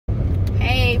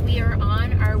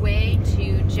way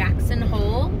to Jackson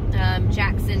Hole,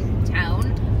 Jackson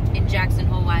Town in Jackson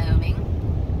Hole, Wyoming.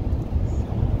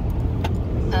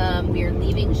 We are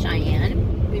leaving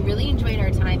Cheyenne. We really enjoyed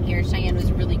our time here. Cheyenne was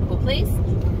a really cool place,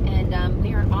 and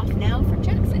we are off now for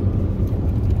Jackson.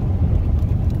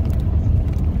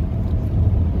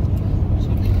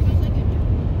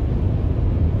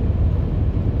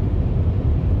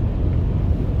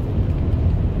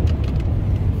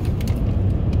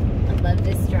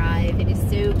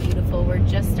 We're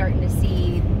just starting to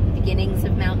see the beginnings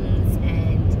of mountains,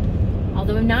 and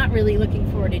although I'm not really looking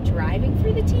forward to driving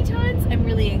through the Tetons, I'm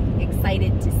really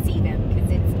excited to see them because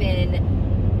it's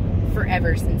been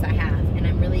forever since I have, and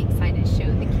I'm really excited to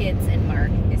show the kids and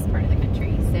Mark this part of the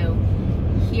country. So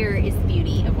here is the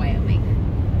beauty of Wyoming.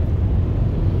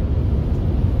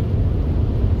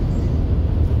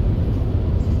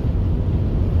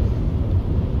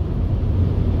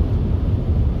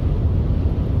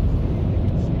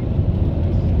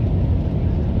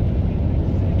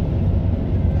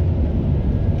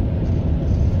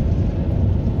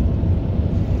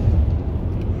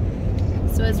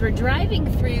 As we're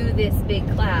driving through this big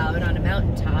cloud on a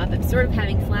mountaintop, I'm sort of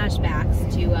having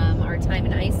flashbacks to our time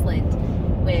in Iceland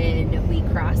when we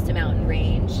crossed a mountain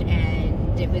range,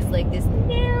 and it was like this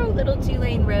narrow little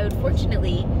 2-lane road.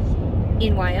 Fortunately,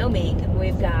 in Wyoming,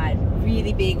 we've got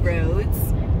really big roads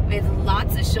with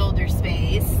lots of shoulder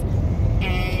space,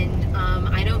 and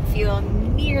I don't feel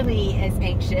nearly as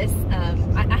anxious.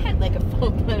 I had like a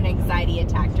full-blown anxiety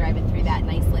attack driving through that in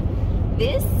Iceland.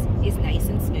 This is nice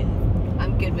and smooth.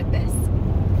 I'm good with this.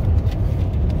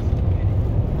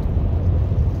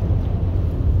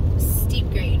 Steep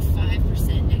grade,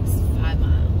 5% next 5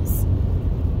 miles.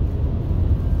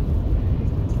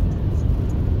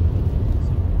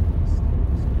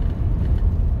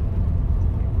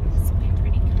 So we're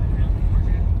pretty coming around the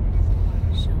corner.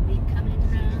 She'll be coming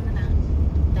around the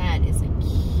mountain. That is a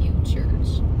cute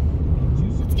church.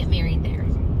 Let's get married there.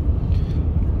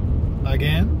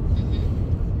 Again?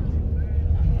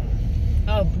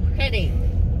 Oh, pretty.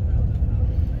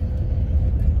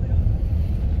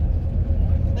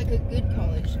 Like a good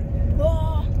college.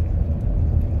 Oh.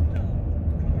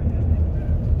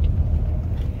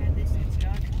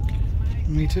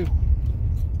 Me too.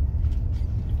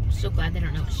 I'm so glad they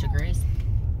don't know what sugar is.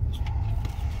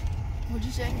 What'd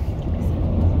you say?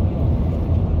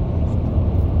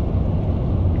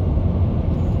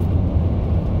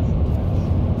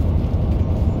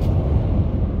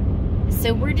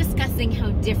 So we're discussing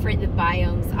how different the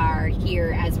biomes are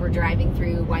here as we're driving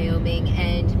through Wyoming,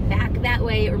 and back that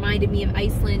way it reminded me of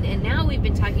Iceland, and now we've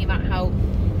been talking about how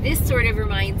this sort of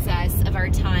reminds us of our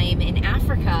time in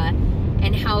Africa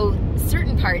and how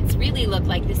certain parts really look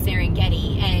like the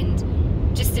Serengeti.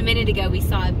 And just a minute ago we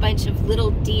saw a bunch of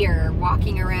little deer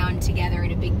walking around together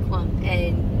in a big clump,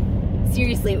 and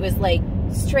seriously it was like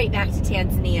straight back to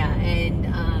Tanzania,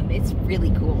 and it's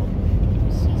really cool.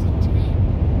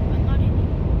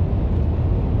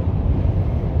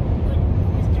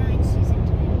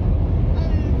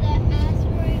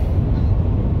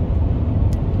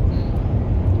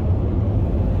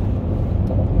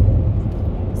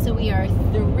 We are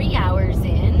 3 hours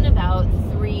in, about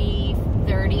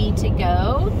 3:30 to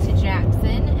go to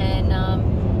Jackson,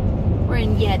 and we're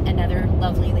in yet another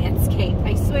lovely landscape.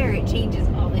 I swear it changes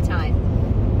all the time.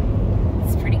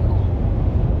 It's pretty cool.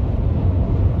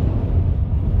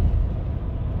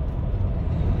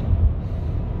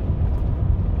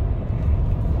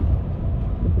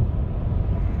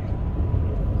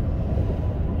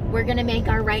 We're gonna make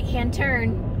our right-hand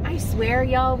turn. I swear,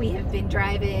 y'all, we have been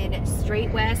driving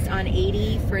straight west on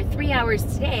 80 for 3 hours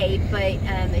today, but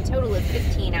a total of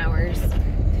 15 hours.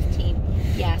 15,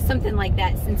 yeah, something like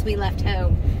that since we left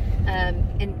home.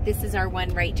 And this is our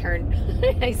one right turn.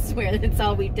 I swear that's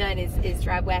all we've done is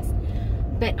drive west.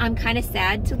 But I'm kind of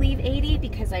sad to leave 80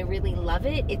 because I really love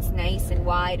it. It's nice and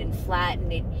wide and flat,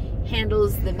 and it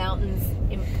handles the mountains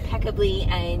impeccably,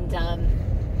 and I'm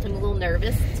a little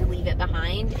nervous to leave it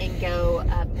behind and go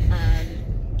up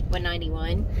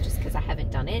 191 just because I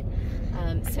haven't done it.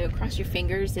 So cross your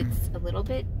fingers it's a little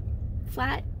bit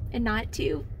flat and not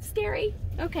too scary.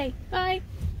 Okay, bye.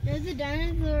 There's a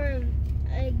dinosaur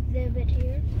exhibit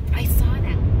here. I saw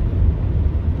that.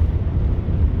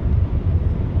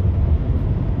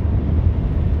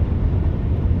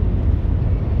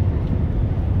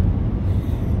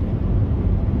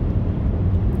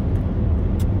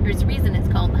 There's a reason it's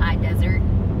called the high desert.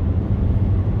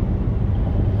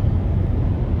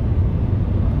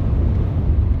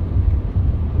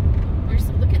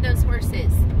 Look at those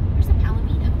horses. There's a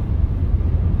palomino.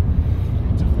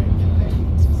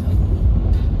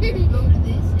 Go to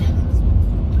this and this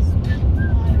one.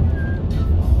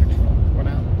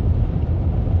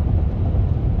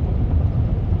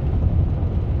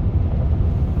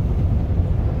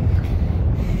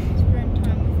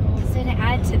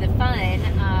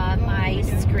 fun, my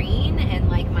screen and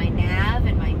like my nav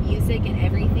and my music and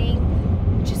everything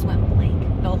just went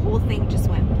blank. The whole thing just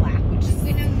went black, which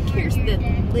scares the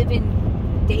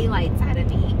living daylights out of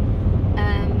me.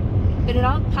 But it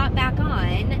all popped back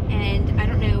on, and I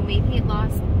don't know, maybe it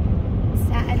lost.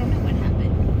 I don't know what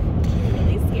happened. It's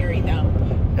really scary though.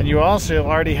 And you also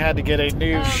already had to get a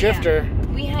new shifter. Yeah.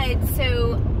 We had,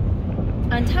 so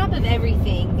on top of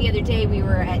everything, the other day we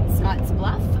were at Scotts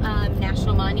Bluff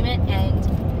National Monument,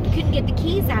 and we couldn't get the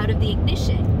keys out of the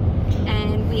ignition.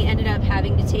 And we ended up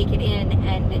having to take it in,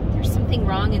 and there's something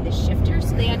wrong in the shifter,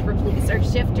 so they had to replace our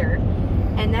shifter.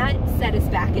 And that set us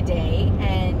back a day,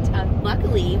 and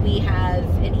luckily we have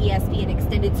an ESP, an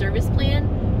extended service plan,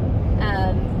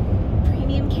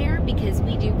 premium care, because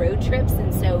we do road trips,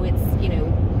 and so it's, you know,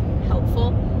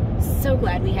 helpful. So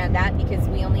glad we had that, because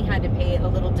we only had to pay a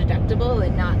little deductible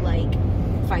and not like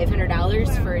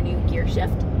 $500 for a new gear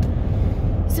shift.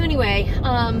 So anyway,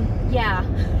 yeah,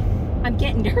 I'm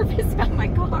getting nervous about my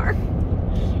car.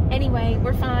 Anyway,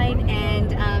 we're fine,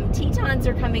 and Tetons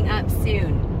are coming up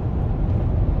soon.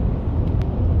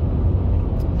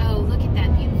 Oh, look at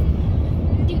that beautiful.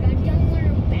 Dude, I don't want a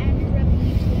bad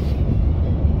reputation.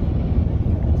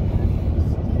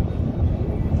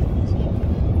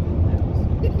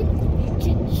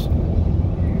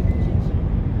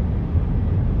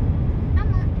 I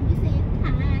want you to say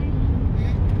hi.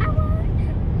 I want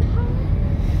hi.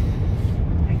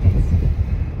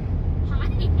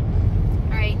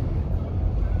 All right.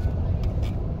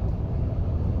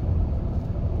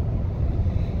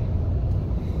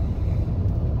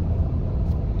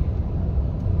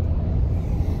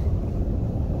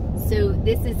 So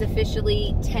this is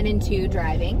officially 10 and 2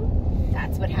 driving.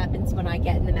 That's what happens when I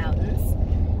get in the mountains.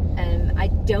 I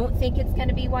don't think it's going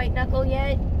to be white knuckle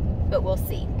yet, but we'll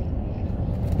see.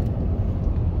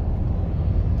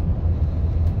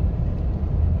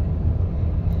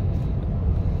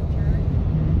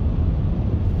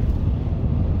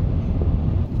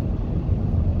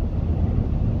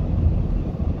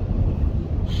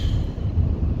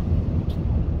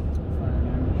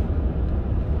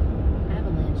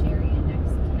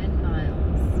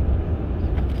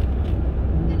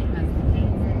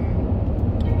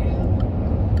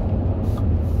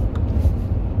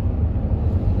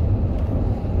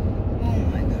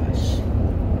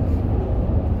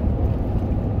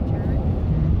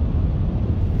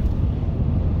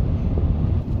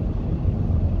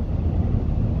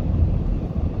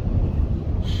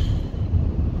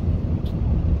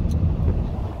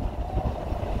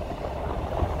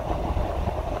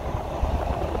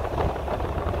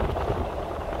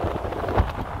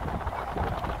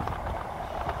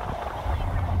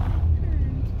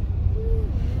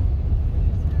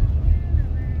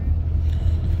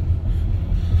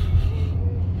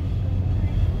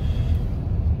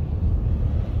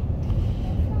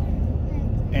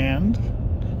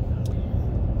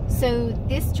 So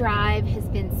this drive has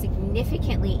been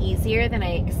significantly easier than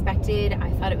I expected. I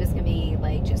thought it was going to be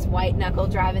like just white knuckle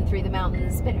driving through the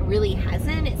mountains, but it really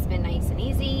hasn't. It's been nice and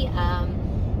easy.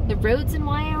 The roads in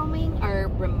Wyoming are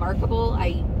remarkable.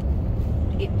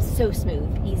 It's so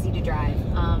smooth, easy to drive.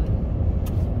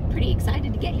 Pretty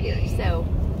excited to get here. So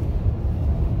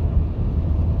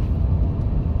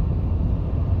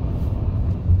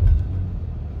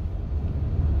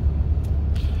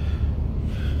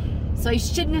I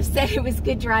shouldn't have said it was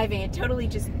good driving. I totally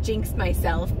just jinxed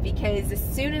myself, because as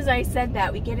soon as I said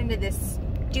that, we get into this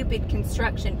stupid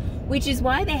construction, which is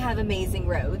why they have amazing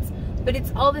roads. But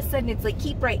it's all of a sudden, it's like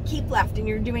keep right, keep left, and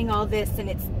you're doing all this, and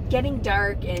it's getting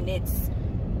dark, and it's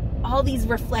all these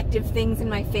reflective things in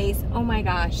my face. Oh my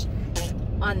gosh,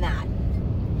 on that.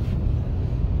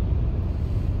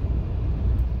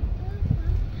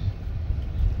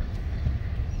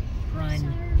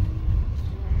 Run.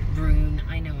 Rune.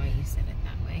 I know why you said it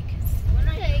that way,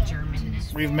 because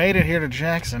Germanness. We've made it here to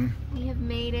Jackson. We have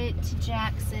made it to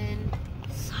Jackson.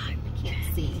 I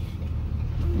can't see.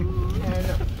 And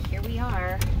here we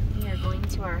are. We are going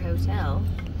to our hotel.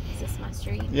 Is this my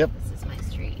street? Yep. This is my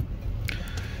street.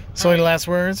 So any last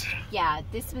words? Yeah,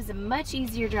 this was a much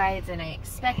easier drive than I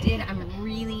expected. I'm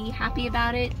really happy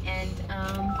about it, and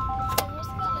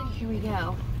here we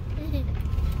go.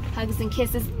 Hugs and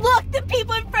kisses. Look, the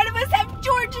people in front of us have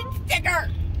Georgian sticker.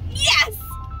 Yes!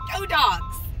 Go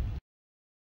dogs!